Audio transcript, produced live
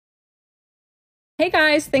Hey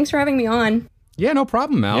guys, thanks for having me on. Yeah, no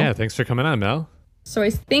problem, Mel. Yeah, thanks for coming on, Mel. So I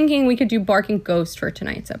was thinking we could do Barking Ghost for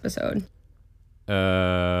tonight's episode.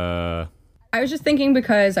 Uh, I was just thinking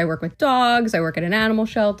because I work with dogs, I work at an animal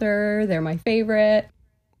shelter, they're my favorite.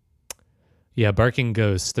 Yeah, Barking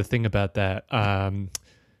Ghost, the thing about that,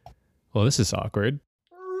 well, this is awkward.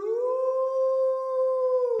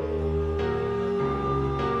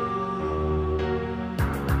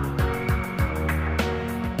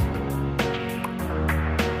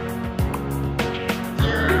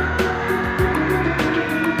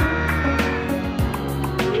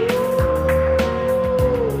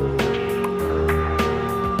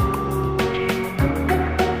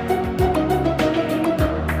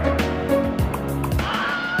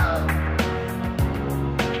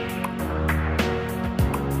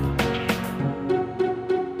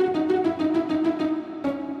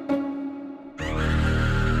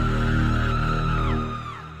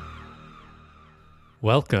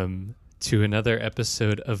 Welcome to another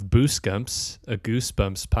episode of Boosgumps, a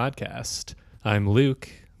Goosebumps podcast. I'm Luke.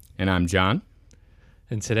 and I'm John.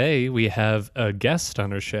 And today we have a guest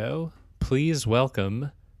on our show. Please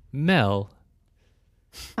welcome Mel.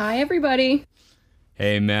 Hi everybody.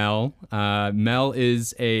 Hey, Mel. Mel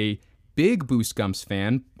is a big Boosgumps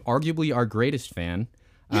fan, arguably our greatest fan.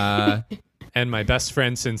 And my best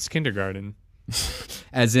friend since kindergarten.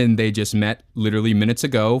 As in, they just met literally minutes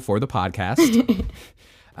ago for the podcast.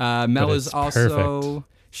 Mel is it's also, perfect.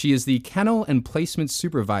 she is the kennel and placement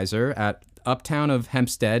supervisor at Uptown of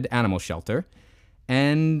Hempstead Animal Shelter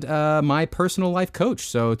and my personal life coach.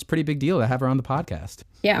 So it's a pretty big deal to have her on the podcast.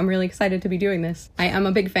 Yeah, I'm really excited to be doing this. I am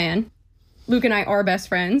a big fan. Luke and I are best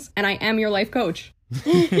friends, and I am your life coach.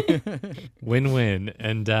 Win-win.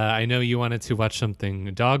 And I know you wanted to watch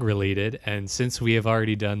something dog-related, and since we have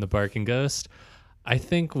already done the Barking Ghost, I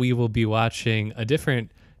think we will be watching a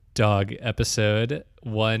different dog episode,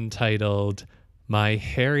 one titled My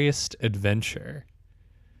Hairiest Adventure.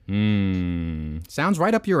 Sounds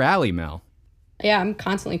right up your alley, Mel. Yeah, I'm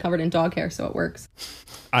constantly covered in dog hair, so it works.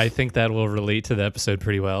 I think that will relate to the episode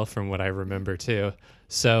pretty well from what I remember too.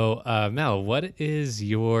 So, Mel, what is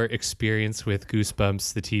your experience with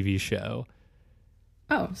Goosebumps, the TV show?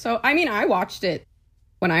 Oh, so I mean, I watched it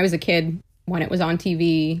when I was a kid, when it was on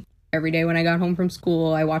TV. Every day when I got home from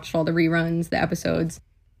school, I watched all the reruns, the episodes.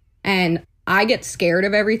 And I get scared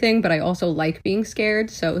of everything, but I also like being scared.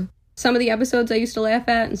 So some of the episodes I used to laugh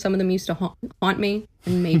at, and some of them used to haunt me,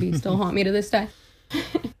 and maybe still haunt me to this day.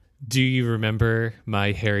 Do you remember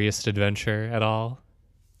My Hairiest Adventure at all?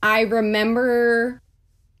 I remember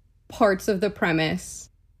parts of the premise,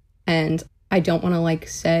 and I don't want to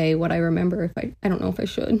say what I remember if I don't know if I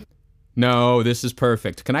should. No, this is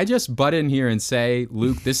perfect. Can I just butt in here and say,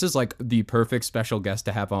 Luke, this is like the perfect special guest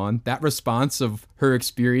to have on. That response of her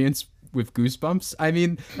experience with Goosebumps, I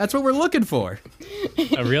mean, that's what we're looking for.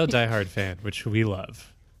 A real diehard fan, which we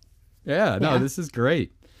love. Yeah, no, This is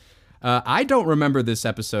great. I don't remember this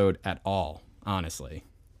episode at all, honestly.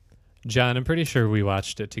 John, I'm pretty sure we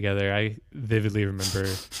watched it together. I vividly remember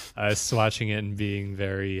us watching it and being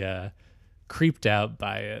very creeped out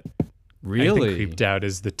by it. Really? I think creeped out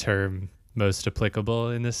is the term most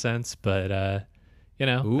applicable in this sense, but, I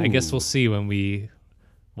guess we'll see when we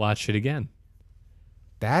watch it again.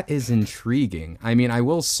 That is intriguing. I mean, I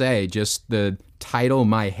will say just the title,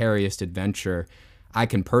 My Hairiest Adventure, I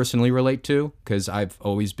can personally relate to because I've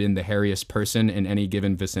always been the hairiest person in any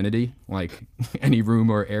given vicinity, like any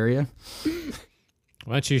room or area.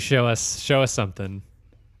 Why don't you show us something?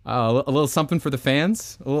 A little something for the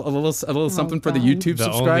fans, a little something for the God. YouTube The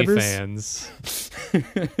subscribers.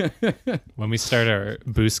 OnlyFans. When we start our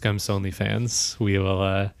Boosgumps OnlyFans, we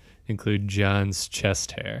will include John's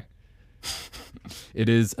chest hair. It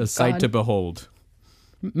is a sight God. to behold.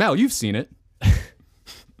 Mel, you've seen it.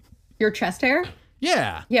 Your chest hair?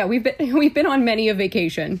 Yeah, Yeah, we've been on many a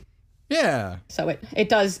vacation, yeah. so it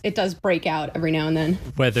does break out every now and then.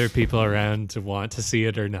 Whether people around want to see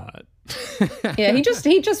it or not. Yeah, he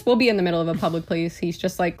just will be in the middle of a public place. He's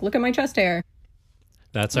just like, look at my chest hair.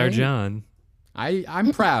 That's our John.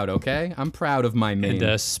 I'm proud, okay? I'm proud of my mane.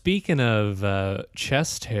 And speaking of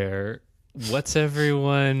chest hair, what's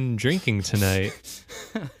everyone drinking tonight?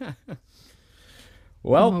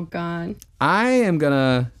 Well, Oh God. I am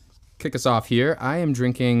gonna kick us off here. I am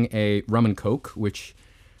drinking a rum and coke, which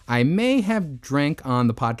I may have drank on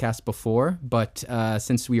the podcast before, but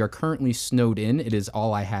since we are currently snowed in, it is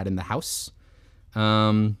all I had in the house.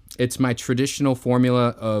 It's my traditional formula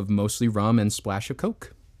of mostly rum and splash of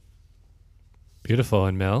coke. Beautiful.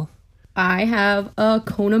 And Mel? I have a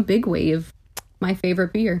Kona Big Wave, my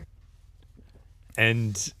favorite beer.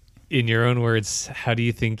 And in your own words, how do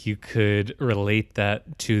you think you could relate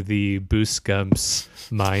that to the Boosgumps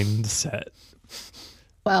mindset?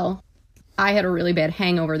 Well, I had a really bad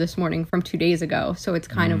hangover this morning from 2 days ago, so it's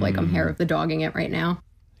kind of like I'm hair of the dogging it right now.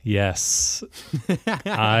 Yes,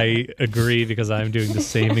 I agree because I'm doing the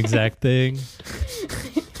same exact thing.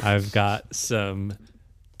 I've got some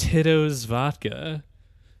Tito's vodka.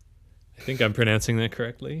 I think I'm pronouncing that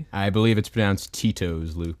correctly. I believe it's pronounced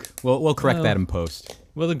Tito's, Luke. We'll correct that in post.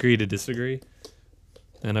 We'll agree to disagree.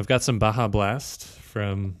 And I've got some Baja Blast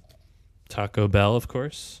from Taco Bell, of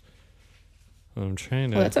course. I'm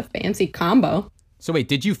trying to... Oh, that's a fancy combo. So wait,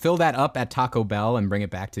 did you fill that up at Taco Bell and bring it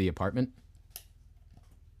back to the apartment?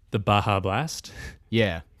 The Baja Blast?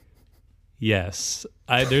 Yeah. Yes.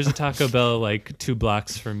 There's a Taco Bell like 2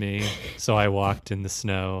 blocks from me, so I walked in the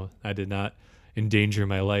snow. I did not endanger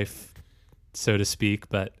my life, so to speak,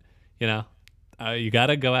 but, you know, you got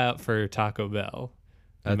to go out for Taco Bell,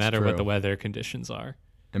 no matter what the weather conditions are.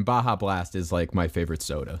 And Baja Blast is like my favorite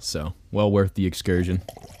soda, so well worth the excursion.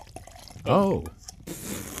 Oh.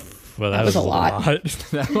 Well, that was a lot.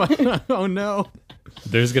 Oh, no.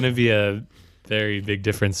 There's going to be a very big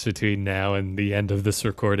difference between now and the end of this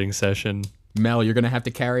recording session. Mel, you're going to have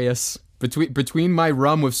to carry us. Between my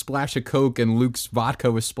rum with splash of Coke and Luke's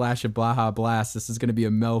vodka with splash of Baja Blast, this is going to be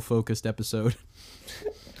a Mel-focused episode.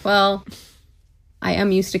 Well, I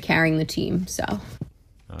am used to carrying the team, so.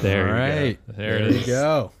 There All right. you go. There you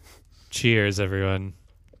go. Cheers, everyone.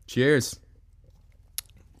 Cheers.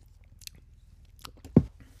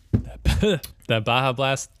 That Baja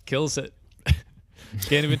Blast kills it.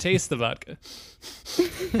 Can't even taste the vodka.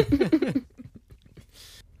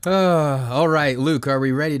 All right, Luke, are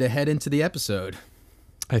we ready to head into the episode?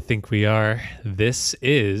 I think we are. This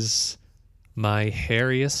is my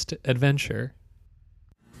hairiest adventure.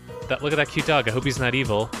 Look at that cute dog. I hope he's not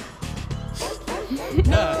evil.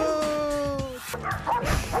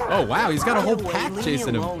 Oh, wow, he's got a whole pack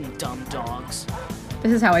chasing him. Alone, dumb dogs.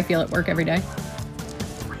 This is how I feel at work every day.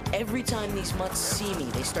 Every time these mutts see me,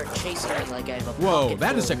 they start chasing me like I have a Whoa, pocket that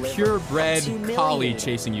full is a of liver. purebred It's humiliating. collie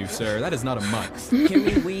chasing you, sir. That is not a mutt. Hear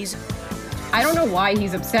me wheeze? I don't know why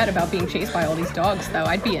he's upset about being chased by all these dogs, though.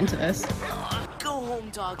 I'd be into this. Go home,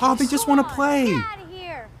 dog. Oh, they just want to play. Get out of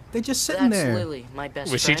here. They just sitting That's there. Lily, my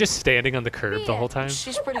best Was she friend. just standing on the curb the whole time?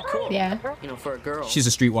 She's pretty cool. Yeah. You know, for a girl. She's a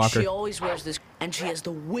streetwalker. She always wears this, and she has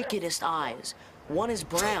the wickedest eyes. One is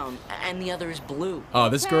brown, and the other is blue. Oh,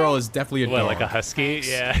 this girl is definitely a What, dog. like a husky?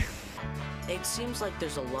 Yeah. It seems like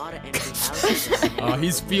there's a lot of empty houses. in this Oh, neighborhood.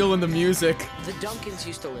 he's feeling the music. The Duncans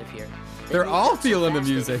used to live here. They They're moved all out so feeling the fast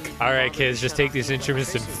they music. didn't even All right, bother kids, to just shut take off these the instruments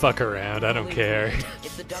and electricity. fuck around. I don't care.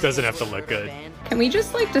 If the Duncans Doesn't have to really look were a good. band, Can we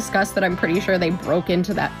just, like, discuss that I'm pretty sure they broke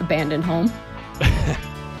into that abandoned home?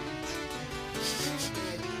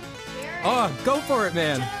 Oh, go for it,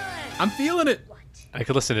 man. I'm feeling it. I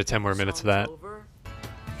could listen to 10 more minutes of that. over.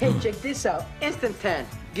 Hey, check this out. Instant 10.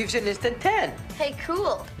 Gives you an instant 10. Hey,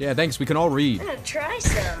 cool. Yeah, thanks. We can all read. I'm gonna try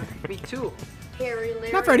some. Me too. Harry,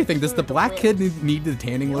 Larry, Not for anything. Does the black kid need the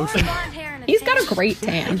tanning lotion? He's got a great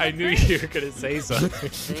tan. I knew you were going to say something.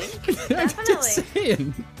 I'm just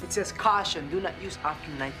saying. It says caution. Do not use after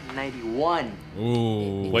 1991.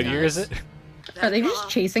 Ooh. What year is it? Are they just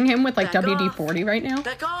chasing him with, like, Back off. WD-40 right now?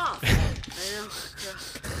 Back off!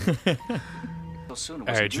 All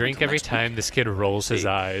right, drink every time this kid rolls his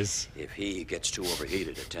eyes. If he gets too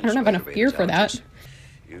overheated, it tends I don't have to enough aggravate fear his for that. allergies.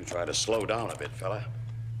 You try to slow down a bit, fella.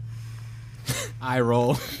 Eye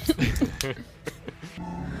roll.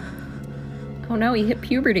 Oh no, he hit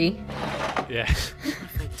puberty. Yeah.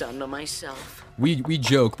 I've done to myself. We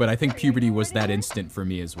joke, but I think puberty was that instant for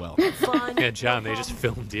me as well. Fine. Yeah, John, they just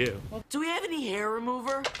filmed you. Do we have any hair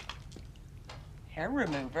remover? Hair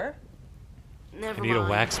remover? Never I need to mind.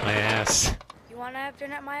 wax my ass. You wanna have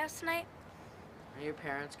dinner at my house tonight? Are your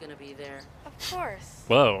parents gonna be there? Of course.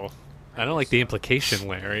 Whoa. I don't like the implication,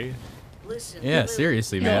 Larry. Listen. Yeah, Lily,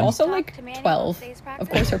 seriously, They're man. also Talk like to Manny on 12. today's Of practice?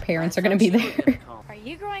 course her parents are I gonna thought be you were there. gonna call. Are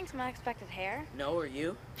you growing some unexpected hair? No, are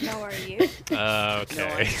you? No, are you? No, I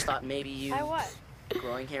Okay. just thought maybe you I what?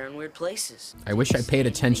 growing hair in weird places. I wish I paid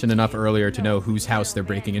attention enough earlier to know whose house they're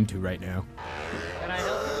breaking into right now.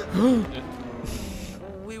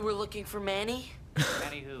 We were looking for Manny.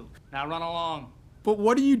 Anywho, now run along. But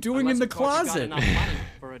what are you doing in Unless, the of course, you got closet? enough money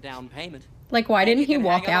for a down payment. Like, why didn't he can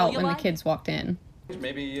walk hang out all out you when the like. kids walked in?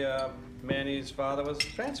 Maybe Manny's father was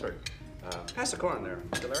transferred. Pass the corn there,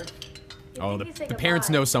 Mr. Larry. Oh, the parents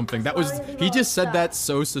know something. That was he just said that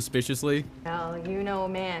so suspiciously. Well, you know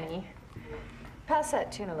Manny. Pass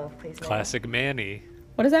that tuna loaf, please. Manny. Classic Manny.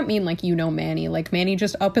 What does that mean, like, you know Manny? Like, Manny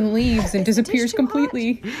just up and leaves and disappears too hot?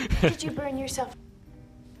 completely. Did you burn yourself?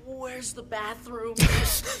 Where's the bathroom?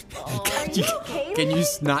 Are you okay? Can you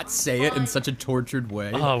not say it in such a tortured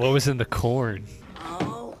way? Oh, what was in the corn?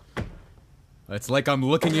 Oh, It's like I'm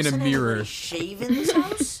looking in a doesn't mirror. anybody shave in this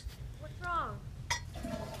house? What's wrong?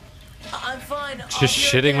 I'm fine. Just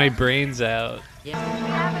shitting my brains out.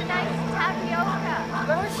 Have a nice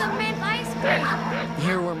tapioca or some mint ice cream.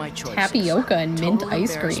 Here were my choices. Tapioca and mint Total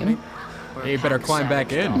ice cream. embarrassment or a Hey, you better pack of climb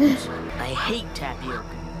back Savage in. Dogs. I hate tapioca.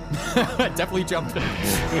 Definitely jumped in.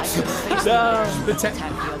 No.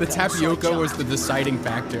 The tapioca was the deciding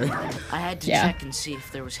factor. I had to Yeah. check and see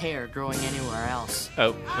if there was hair growing anywhere else.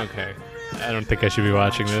 Oh, okay. I don't think I should be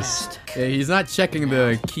watching this. Chest, Yeah, he's not checking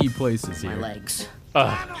the key places my here. legs.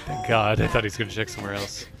 Oh, thank God. I thought he was going to check somewhere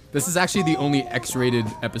else. This is actually the only X-rated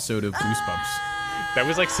episode of Goosebumps. That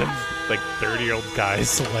was like some 30-year-old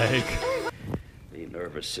guy's leg. The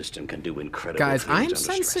nervous system can do incredible Guys, things I'm under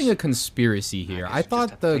sensing stress. a conspiracy here. I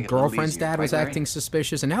thought the girlfriend's dad was acting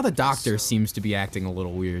suspicious, and now the doctor seems to be acting a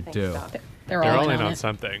little weird too. They're They're all all in in on on it.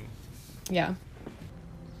 something. Yeah.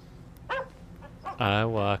 I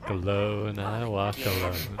walk alone, I walk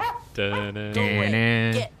alone.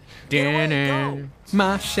 Dun-dun.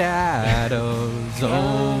 My shadow's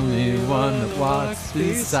only one that walks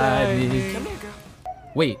beside me.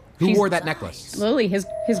 Wait, who She's- wore that necklace? Lily, his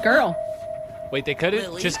girl. Wait, they couldn't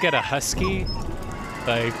Lily? just get a husky?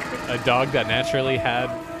 Like a dog that naturally had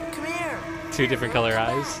Come here. two different color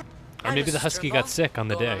eyes? Or I'm maybe a the husky strip got sick on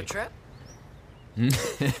the Going on day. a trip?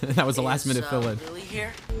 That was a last minute Is, fill-in. Lily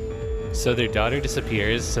here? So their daughter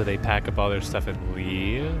disappears, so they pack up all their stuff and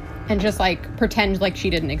leave. And just like pretend like she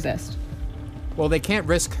didn't exist. Well, they can't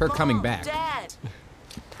risk her coming Mom, back. Dad,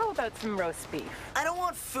 How about some roast beef? I don't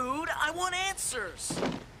want food. I want answers.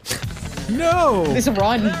 No! This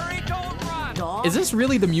run. Dog? Is this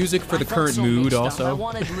really the music for I the felt current so mood mixed up. I also?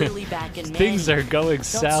 wanted Lily back in Things Manny. are going Felt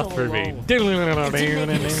south so for me. alone. It didn't make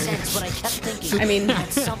any sense, but I kept thinking. I mean, it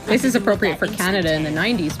had something this to is do with appropriate that for Canada in the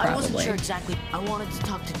instant 90s, I wasn't probably. sure exactly. I wanted to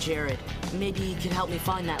talk to Jared. Maybe he could help me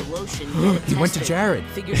find that lotion. He went to Jared.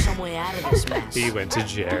 Figure some way out of this mess. He went to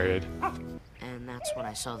Jared. And that's when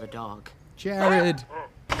I saw the dog. Jared.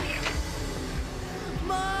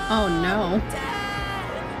 Oh no.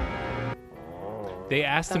 They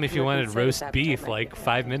asked him if he wanted roast beef like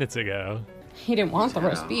 5 minutes ago. He didn't want the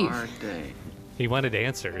roast beef. Day. He wanted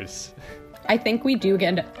answers. I think we do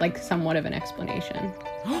get like somewhat of an explanation.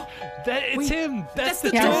 It's him! That's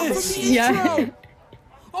the Yes. twist! Yeah.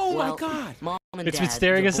 Oh Well, my god! Mom and It's been Dad,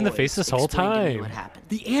 staring the us in the boys, face this whole explained to me time. What happened.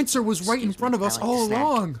 The answer was right in Excuse front me, of us I like all to snack.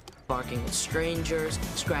 along. Barking at strangers,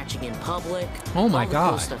 scratching in public. Oh my all the God.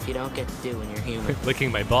 cool stuff you don't get to do when you're human.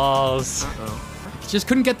 Licking my balls. Uh-oh. Just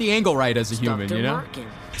couldn't get the angle right as a human, Dr. you know? Larkin,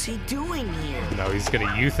 what's he doing here? No, he's gonna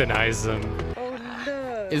euthanize them.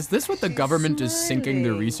 Is this what the government is sinking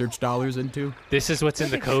their research dollars into? This is what's in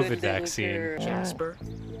the COVID vaccine. Jasper?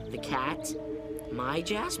 The cat? My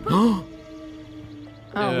Jasper? Oh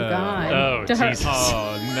god. Oh, do her, Jesus.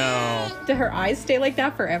 Oh, no. do her eyes stay like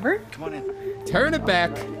that forever? Come on in. Turn it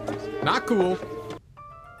back. Not cool.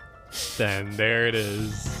 Then there it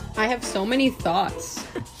is. I have so many thoughts.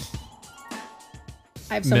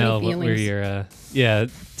 I have so Mel, many what were feelings. your,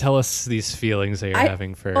 tell us these feelings that you're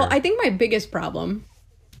having for... Well, I think my biggest problem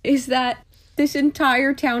is that this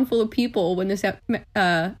entire town full of people, when this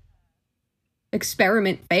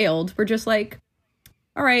experiment failed, were just like,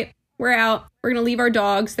 all right, we're out. We're going to leave our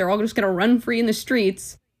dogs. They're all just going to run free in the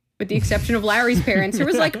streets, with the exception of Larry's parents, who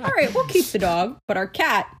was like, all right, we'll keep the dog, but our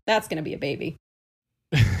cat, that's going to be a baby.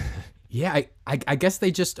 Yeah, I guess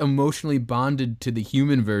they just emotionally bonded to the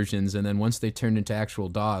human versions, and then once they turned into actual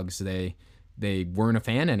dogs, they weren't a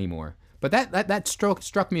fan anymore. But that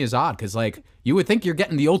struck me as odd, because like you would think you're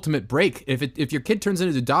getting the ultimate break if your kid turns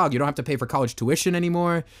into a dog, you don't have to pay for college tuition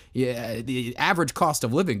anymore. Yeah, the average cost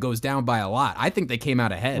of living goes down by a lot. I think they came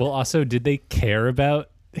out ahead. Well, also, did they care about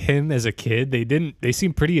him as a kid? They didn't. They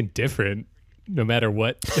seemed pretty indifferent, no matter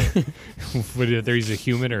what, whether he's a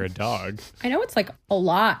human or a dog. I know it's like a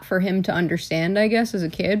lot for him to understand, I guess, as a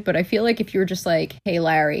kid, but I feel like if you were just like, hey,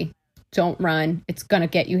 Larry, don't run. It's going to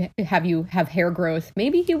get you have hair growth.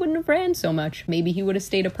 Maybe he wouldn't have ran so much. Maybe he would have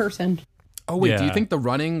stayed a person. Oh, wait, do you Yeah. think the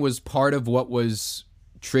running was part of what was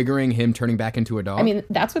triggering him turning back into a dog? I mean,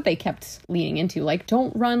 that's what they kept leaning into. Like,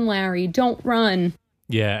 don't run, Larry. Don't run.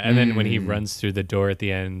 Yeah, and then when he runs through the door at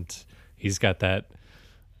the end, he's got that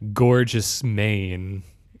gorgeous mane.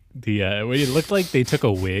 It looked like they took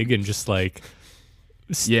a wig and just like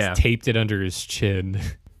taped it under his chin.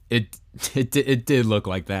 It did look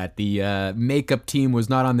like that. The makeup team was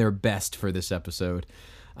not on their best for this episode.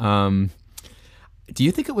 Do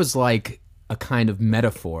you think it was like a kind of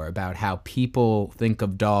metaphor about how people think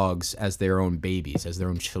of dogs as their own babies, as their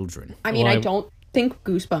own children. I mean, I don't think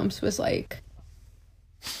Goosebumps was like,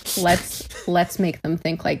 let's make them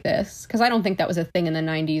think like this, because I don't think that was a thing in the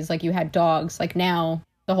 90s. Like, you had dogs. Like, now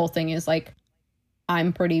the whole thing is like,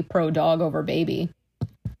 I'm pretty pro dog over baby.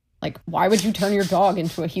 Like, why would you turn your dog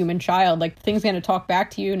into a human child? Like, the thing's gonna talk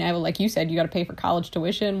back to you now. Like you said, you got to pay for college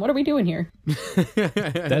tuition. What are we doing here?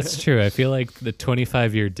 That's true. I feel like the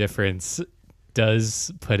 25-year difference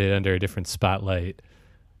does put it under a different spotlight,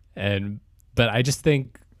 but I just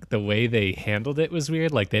think the way they handled it was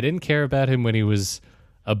weird. Like, they didn't care about him when he was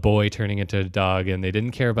a boy turning into a dog, and they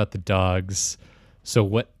didn't care about the dogs. So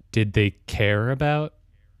what did they care about?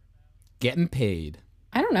 Getting paid.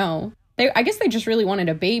 I don't know. I guess they just really wanted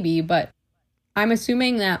a baby, but I'm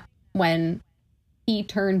assuming that when he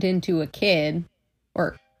turned into a kid,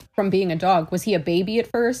 or from being a dog, was he a baby at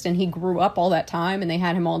first and he grew up all that time and they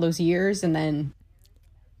had him all those years and then...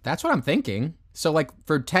 That's what I'm thinking. So, like,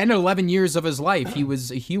 for 10 or 11 years of his life, he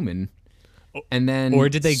was a human. And then or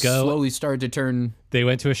did they go slowly started to turn... They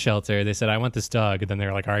went to a shelter. They said, I want this dog. And then they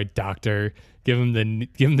were like, all right, doctor, give him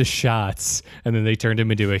the shots. And then they turned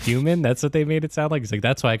him into a human. That's what they made it sound like. It's like,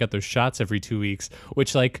 that's why I got those shots every 2 weeks.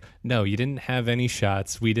 Which, like, no, you didn't have any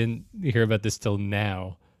shots. We didn't hear about this till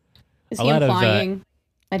now. Is he implying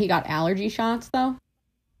that he got allergy shots, though?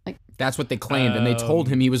 Like, that's what they claimed. And they told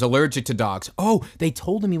him he was allergic to dogs. Oh, they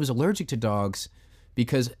told him he was allergic to dogs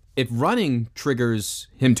because... if running triggers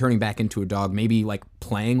him turning back into a dog, maybe like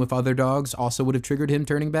playing with other dogs also would have triggered him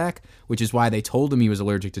turning back, which is why they told him he was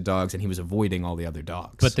allergic to dogs and he was avoiding all the other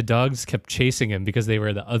dogs. But the dogs kept chasing him because they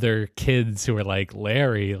were the other kids who were like,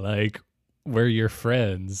 Larry, like, we're your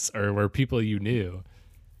friends, or we're people you knew.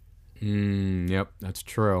 Yep, that's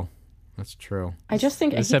true. That's true. I just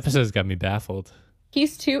think this episode's got me baffled. He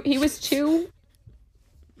was too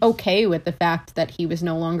okay with the fact that he was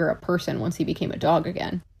no longer a person once he became a dog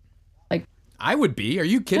again. I would be. Are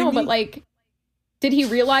you kidding me? No, but like, did he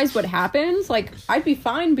realize what happens? Like, I'd be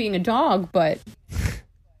fine being a dog, but...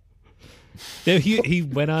 No, he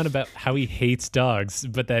went on about how he hates dogs,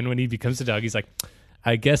 but then when he becomes a dog, he's like,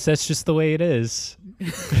 I guess that's just the way it is.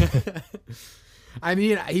 I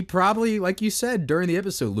mean, he probably, like you said during the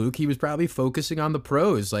episode, Luke, he was probably focusing on the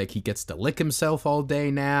pros. Like, he gets to lick himself all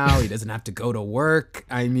day now. He doesn't have to go to work.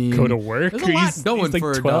 I mean... Go to work? There's a lot going like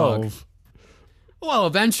for 12. a dog. Well,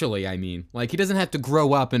 eventually, I mean. Like, he doesn't have to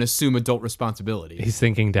grow up and assume adult responsibility. He's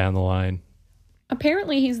thinking down the line.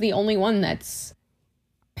 Apparently, he's the only one that's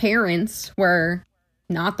parents were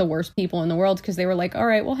not the worst people in the world because they were like, all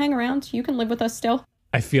right, we'll hang around. You can live with us still.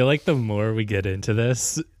 I feel like the more we get into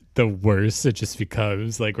this, the worse it just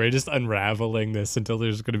becomes. Like, we're just unraveling this until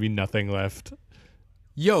there's going to be nothing left.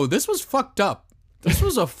 Yo, this was fucked up. This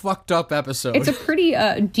was a fucked up episode. It's a pretty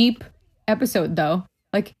deep episode, though.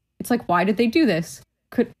 Like, it's like, why did they do this?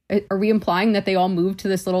 Are we implying that they all moved to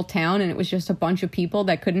this little town and it was just a bunch of people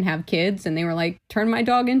that couldn't have kids and they were like, turn my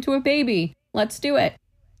dog into a baby. Let's do it.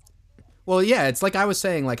 Well, yeah, it's like I was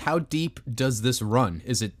saying, like, how deep does this run?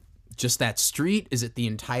 Is it just that street? Is it the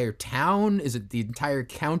entire town? Is it the entire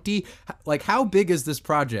county? Like, how big is this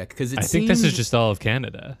project? Because I think this is just all of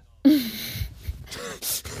Canada.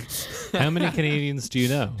 How many Canadians do you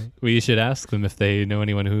know? We should ask them if they know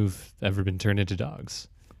anyone who've ever been turned into dogs.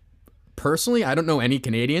 Personally, I don't know any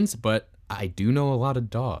Canadians, but I do know a lot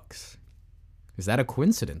of dogs. Is that a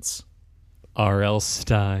coincidence? R.L.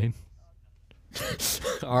 Stein.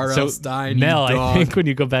 R.L. Stein, Mel, you dog. I think when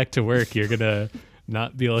you go back to work, you're going to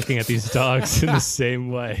not be looking at these dogs in the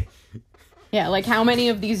same way. Yeah, like how many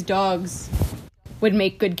of these dogs would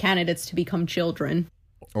make good candidates to become children?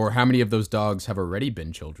 Or how many of those dogs have already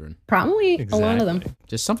been children? Probably a lot of them.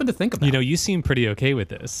 Just something to think about. You know, you seem pretty okay with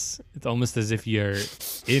this. It's almost as if you're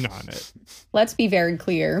in on it. Let's be very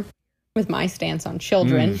clear with my stance on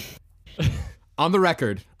children. On the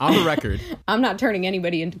record. I'm not turning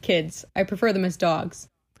anybody into kids. I prefer them as dogs.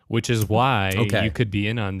 Which is why you could be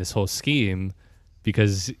in on this whole scheme,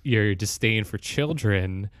 because your disdain for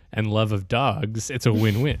children and love of dogs, it's a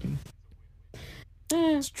win-win.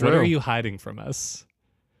 It's true. What are you hiding from us?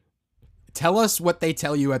 Tell us what they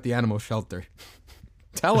tell you at the animal shelter.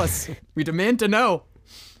 Tell us. We demand to know.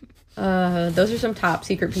 Those are some top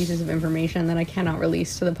secret pieces of information that I cannot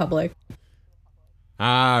release to the public.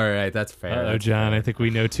 All right, that's fair. Oh, John, I think we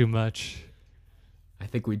know too much. I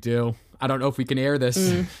think we do. I don't know if we can air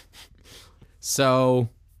this. So,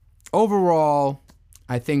 overall,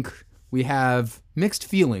 I think we have mixed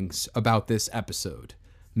feelings about this episode.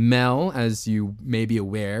 Mel, as you may be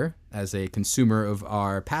aware, as a consumer of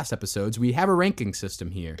our past episodes, we have a ranking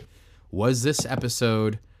system here. Was this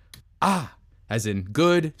episode, As in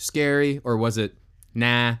good, scary, or was it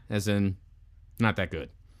nah, as in not that good?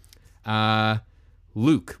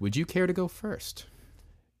 Luke, would you care to go first?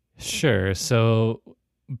 Sure. So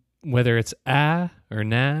whether it's or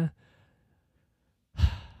nah,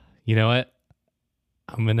 you know what?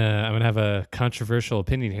 I'm gonna have a controversial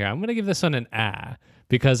opinion here. I'm gonna give this one an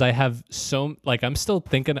because I have I'm still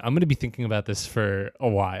thinking. I'm gonna be thinking about this for a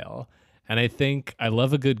while, and I think I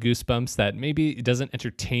love a good Goosebumps that maybe it doesn't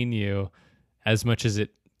entertain you as much as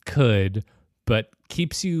it could, but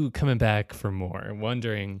keeps you coming back for more,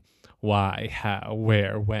 wondering why, how,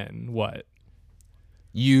 where, when, what.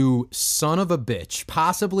 You son of a bitch.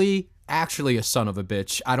 Possibly actually a son of a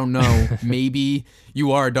bitch. I don't know. Maybe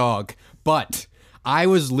you are a dog. But I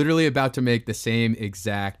was literally about to make the same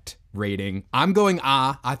exact rating. I'm going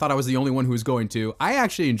I thought I was the only one who was going to. I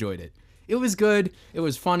actually enjoyed it. It was good. It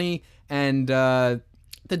was funny. And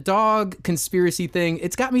the dog conspiracy thing,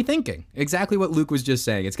 it's got me thinking. Exactly what Luke was just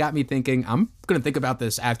saying. It's got me thinking. I'm going to think about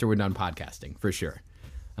this after we're done podcasting, for sure.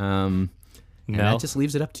 And that just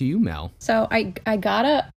leaves it up to you, Mel. So I kind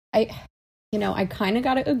of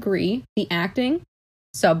gotta agree. The acting,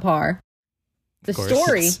 subpar. The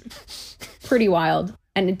story, pretty wild.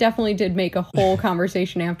 And it definitely did make a whole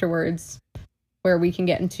conversation afterwards where we can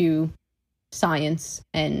get into science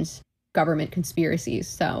and government conspiracies.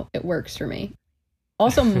 So it works for me.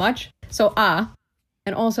 Also much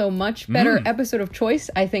better episode of choice,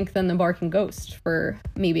 I think, than The Barking Ghost for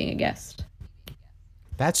me being a guest.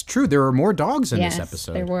 That's true. There were more dogs in this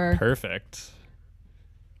episode. There were. Perfect.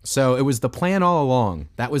 So it was the plan all along.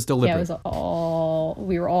 That was deliberate. Yeah,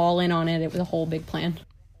 we were all in on it. It was a whole big plan.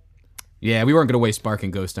 Yeah, we weren't going to waste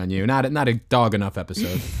Barking Ghost on you. Not a dog enough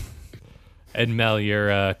episode. And Mel,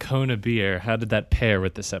 your Kona beer, how did that pair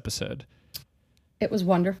with this episode? It was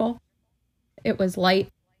wonderful. It was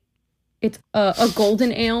light. It's a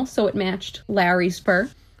golden ale, so it matched Larry's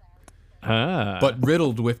fur. But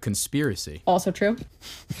riddled with conspiracy. Also true.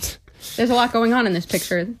 There's a lot going on in this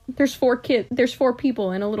picture. There's 4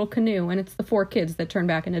 people in a little canoe, and it's the 4 kids that turn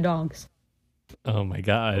back into dogs. Oh my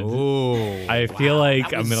God. Oh, I feel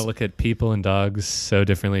like I'm going to look at people and dogs so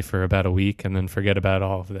differently for about a week and then forget about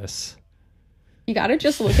all of this. You got to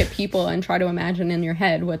just look at people and try to imagine in your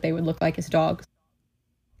head what they would look like as dogs.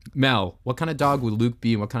 Mel, what kind of dog would Luke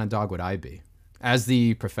be and what kind of dog would I be? As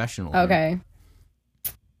the professional. Okay.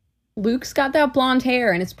 Luke's got that blonde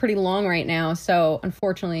hair and it's pretty long right now, so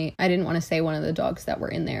unfortunately I didn't want to say one of the dogs that were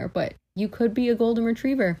in there, but you could be a golden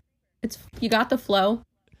retriever. You got the flow.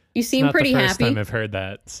 You seem pretty happy. It's not the first time I've heard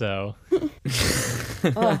that, so.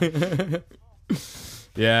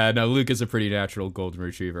 Yeah, no, Luke is a pretty natural golden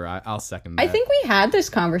retriever. I'll second that. I think we had this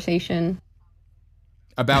conversation.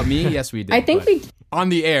 About me? Yes, we did. I think we... On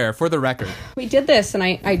the air, for the record. We did this, and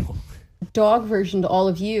I dog version to all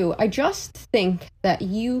of you. I just think that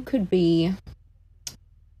you could be...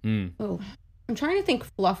 Oh, I'm trying to think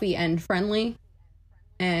fluffy and friendly,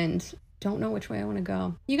 and don't know which way I want to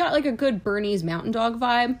go. You got like a good Bernese Mountain Dog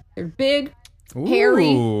vibe. They're big,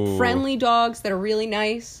 hairy, friendly dogs that are really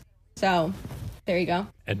nice. So, there you go.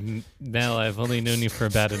 And Mel, I've only known you for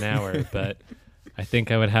about an hour, but I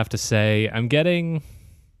think I would have to say I'm getting...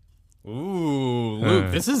 Ooh,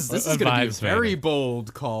 Luke, this is going to be a very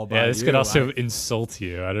bold call by you. Yeah, this could also insult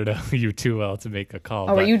you. I don't know you too well to make a call.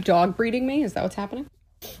 Oh, are you dog breeding me? Is that what's happening?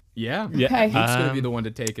 Yeah. Okay. Luke's going to be the one to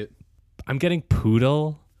take it. I'm getting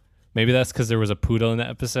poodle. Maybe that's because there was a poodle in the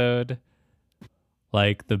episode.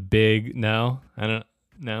 Like the big... No, I'm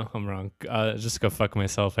wrong. Just go fuck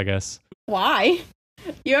myself, I guess. Why?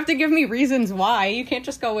 You have to give me reasons why. You can't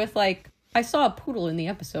just go with like, I saw a poodle in the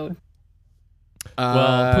episode.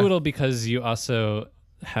 Well, poodle, because you also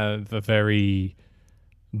have a very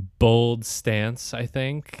bold stance, I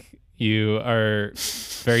think. You are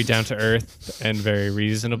very down to earth and very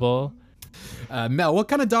reasonable. Mel, what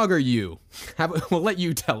kind of dog are you? We'll let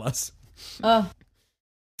you tell us.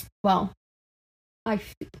 Well, I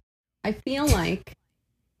feel like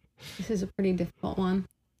this is a pretty difficult one.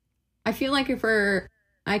 I feel like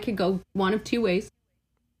I could go one of 2 ways.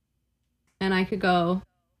 And I could go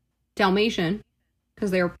Dalmatian, because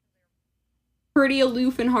they're pretty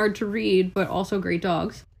aloof and hard to read, but also great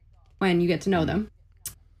dogs when you get to know them.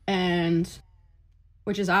 And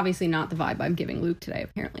which is obviously not the vibe I'm giving Luke today.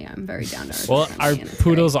 Apparently, I'm very down to earth. Well, are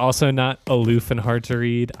poodles also not aloof and hard to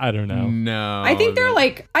read? I don't know. No. I think they're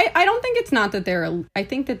like, I don't think it's not that they're, I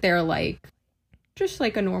think that they're like, just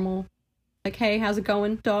like a normal, like, hey, how's it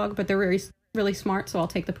going, dog? But they're really, really smart, so I'll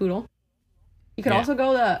take the poodle. You could also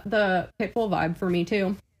go the pit bull vibe for me,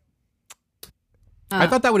 too. I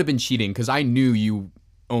thought that would have been cheating because I knew you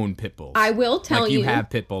own pit bulls. I will tell you. You have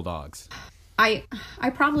pit bull dogs. I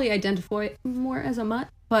probably identify more as a mutt,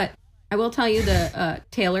 but I will tell you that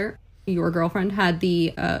Taylor, your girlfriend, had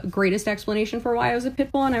the greatest explanation for why I was a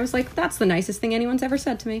pit bull, and I was like, that's the nicest thing anyone's ever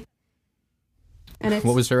said to me. And it's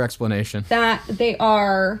What was her explanation? that they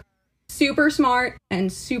are super smart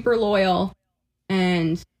and super loyal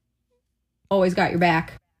and always got your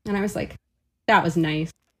back. And I was like, that was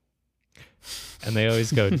nice. And they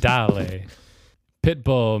always go, Dale,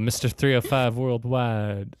 Pitbull, Mr. 305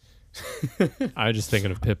 worldwide. I was just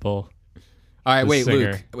thinking of Pitbull. All right, the wait,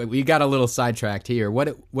 singer. Luke. Wait, we got a little sidetracked here.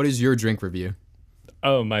 What is your drink review?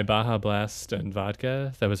 Oh, my Baja Blast and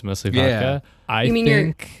vodka. That was mostly Yeah. vodka. I You mean your-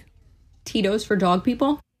 think. Tito's for dog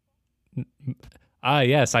people?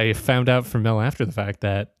 Yes, I found out from Mel after the fact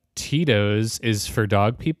that Tito's is for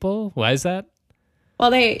dog people. Why is that?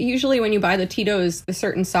 Well, they usually, when you buy the Tito's a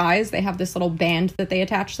certain size, they have this little band that they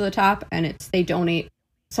attach to the top, and they donate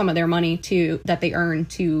some of their money that they earn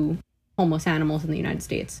to homeless animals in the United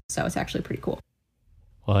States. So it's actually pretty cool.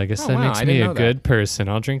 Well, I guess Oh, that wow, makes I me didn't a know that. good person.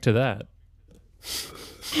 I'll drink to that.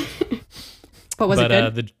 But was it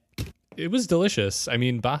good? It was delicious. I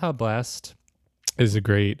mean, Baja Blast is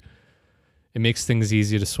it makes things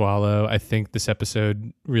easy to swallow. I think this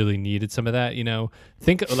episode really needed some of that,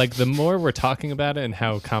 Think like the more we're talking about it and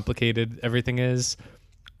how complicated everything is,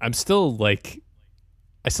 I still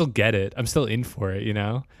get it. I'm still in for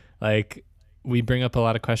it, Like we bring up a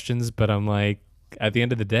lot of questions, but I'm like, at the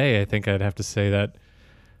end of the day, I think I'd have to say that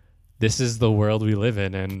this is the world we live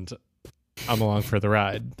in, and I'm along for the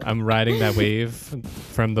ride. I'm riding that wave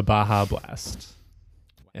from the Baja Blast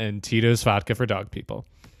and Tito's vodka for dog people.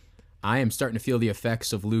 I am starting to feel the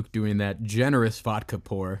effects of Luke doing that generous vodka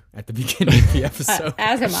pour at the beginning of the episode.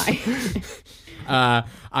 As am I.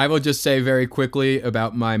 I will just say very quickly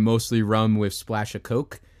about my mostly rum with splash of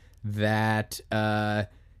Coke that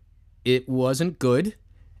it wasn't good.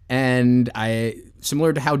 And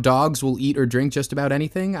similar to how dogs will eat or drink just about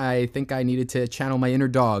anything, I think I needed to channel my inner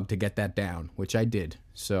dog to get that down, which I did.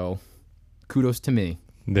 So kudos to me.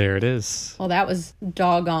 There it is. Well, that was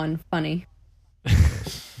doggone funny.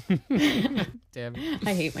 Damn.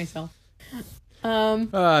 I hate myself. Oh,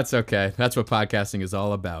 it's okay. That's what podcasting is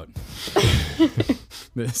all about.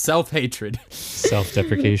 Self-hatred.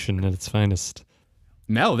 Self-deprecation at its finest.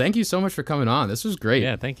 Mel, thank you so much for coming on. This was great.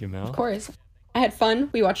 Yeah, thank you, Mel. Of course. I had fun.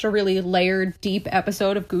 We watched a really layered, deep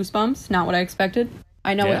episode of Goosebumps. Not what I expected.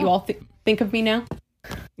 I know Yeah. what you all think of me now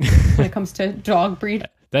when it comes to dog breed.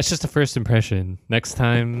 That's just a first impression. Next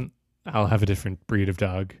time, I'll have a different breed of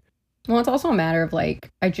dog. Well, it's also a matter of I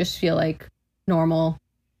just feel like normal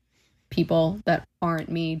people that aren't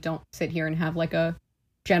me don't sit here and have a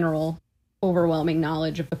general overwhelming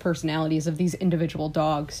knowledge of the personalities of these individual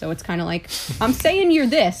dogs. So it's kind of like, I'm saying you're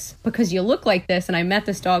this because you look like this, and I met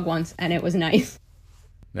this dog once and it was nice.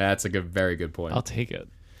 That's a very good point. I'll take it.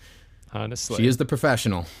 Honestly. She is the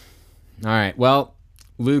professional. All right. Well,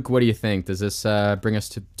 Luke, what do you think? Does this bring us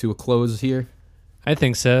to a close here? I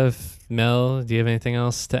think so. Mel, do you have anything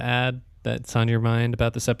else to add that's on your mind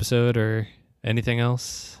about this episode or anything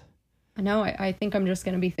else? No, I think I'm just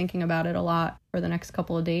going to be thinking about it a lot for the next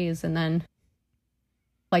couple of days, and then,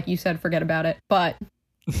 like you said, forget about it. But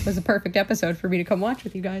it was a perfect episode for me to come watch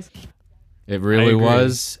with you guys. It really agree.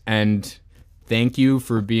 was. And thank you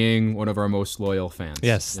for being one of our most loyal fans.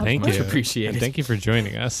 Yes, thank Much you. appreciated. And thank you for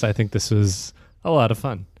joining us. I think this was a lot of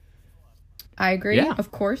fun. I agree, Yeah.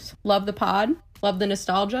 of course. Love the pod. Love the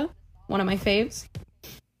nostalgia. One of my faves.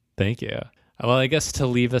 Thank you. Well, I guess to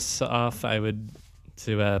leave us off,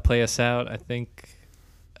 to play us out, I think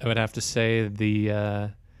I would have to say the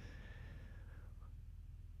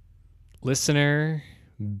listener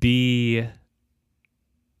be...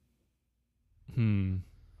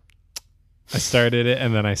 I started it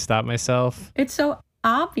and then I stopped myself. It's so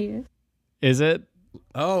obvious. Is it?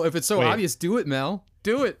 Oh, if it's so Wait. obvious, do it, Mel.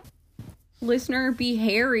 Do it. Listener, be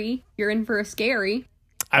hairy. You're in for a scary.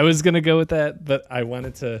 I was going to go with that, but I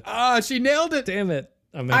wanted to... Ah, she nailed it. Damn it.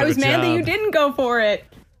 I'm out I of was a mad that you job. didn't go for it.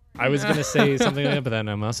 I was going to say something like that, but then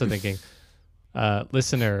I'm also thinking,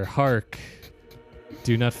 listener, hark.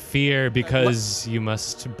 Do not fear because you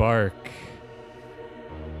must bark.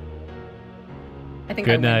 I think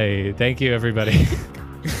Good I win. night. Thank you, everybody.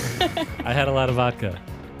 I had a lot of vodka.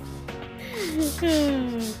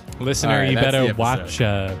 Listener, All right, you that's better the watch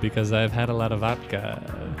because I've had a lot of vodka.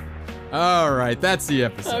 All right, that's the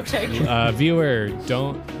episode. Okay. Viewer,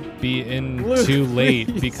 don't be in too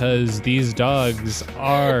late because these dogs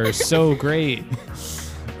are so great.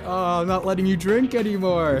 Oh, I'm not letting you drink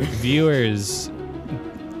anymore. Viewers,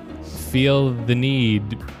 feel the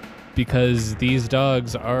need because these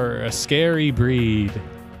dogs are a scary breed.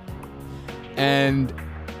 And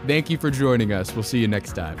Thank you for joining us. We'll see you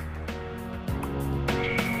next time.